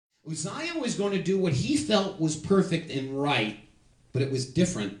Uzziah was going to do what he felt was perfect and right, but it was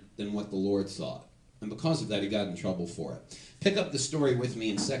different than what the Lord thought. And because of that, he got in trouble for it. Pick up the story with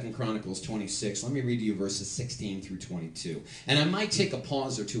me in 2 Chronicles 26. Let me read to you verses 16 through 22. And I might take a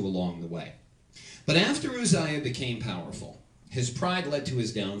pause or two along the way. But after Uzziah became powerful, his pride led to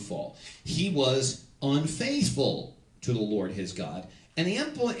his downfall. He was unfaithful to the Lord his God, and he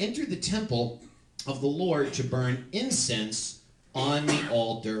entered the temple of the Lord to burn incense on the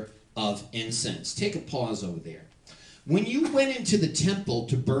altar of incense. Take a pause over there. When you went into the temple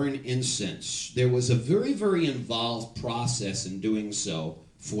to burn incense, there was a very, very involved process in doing so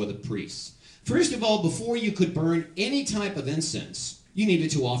for the priests. First of all, before you could burn any type of incense, you needed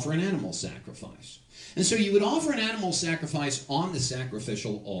to offer an animal sacrifice. And so you would offer an animal sacrifice on the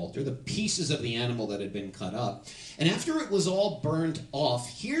sacrificial altar, the pieces of the animal that had been cut up. And after it was all burned off,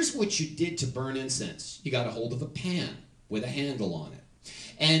 here's what you did to burn incense. You got a hold of a pan with a handle on it.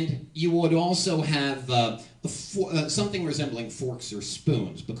 And you would also have something resembling forks or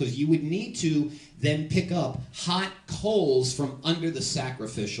spoons, because you would need to then pick up hot coals from under the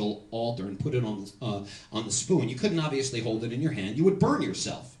sacrificial altar and put it on the spoon. You couldn't obviously hold it in your hand. You would burn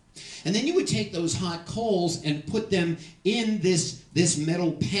yourself. And then you would take those hot coals and put them in this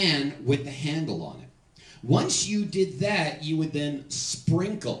metal pan with the handle on it. Once you did that, you would then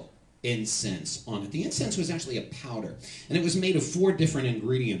sprinkle incense on it. The incense was actually a powder, and it was made of 4 different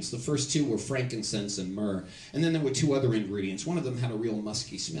ingredients. The first 2 were frankincense and myrrh, and then there were 2 other ingredients. One of them had a real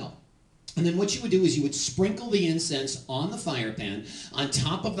musky smell. And then what you would do is you would sprinkle the incense on the fire pan on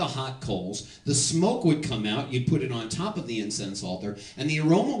top of the hot coals. The smoke would come out. You'd put it on top of the incense altar, and the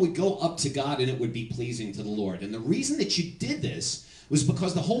aroma would go up to God, and it would be pleasing to the Lord. And the reason that you did this was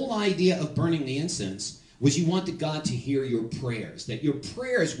because the whole idea of burning the incense was you wanted God to hear your prayers, that your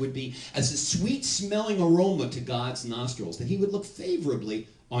prayers would be as a sweet-smelling aroma to God's nostrils, that he would look favorably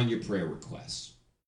on your prayer requests.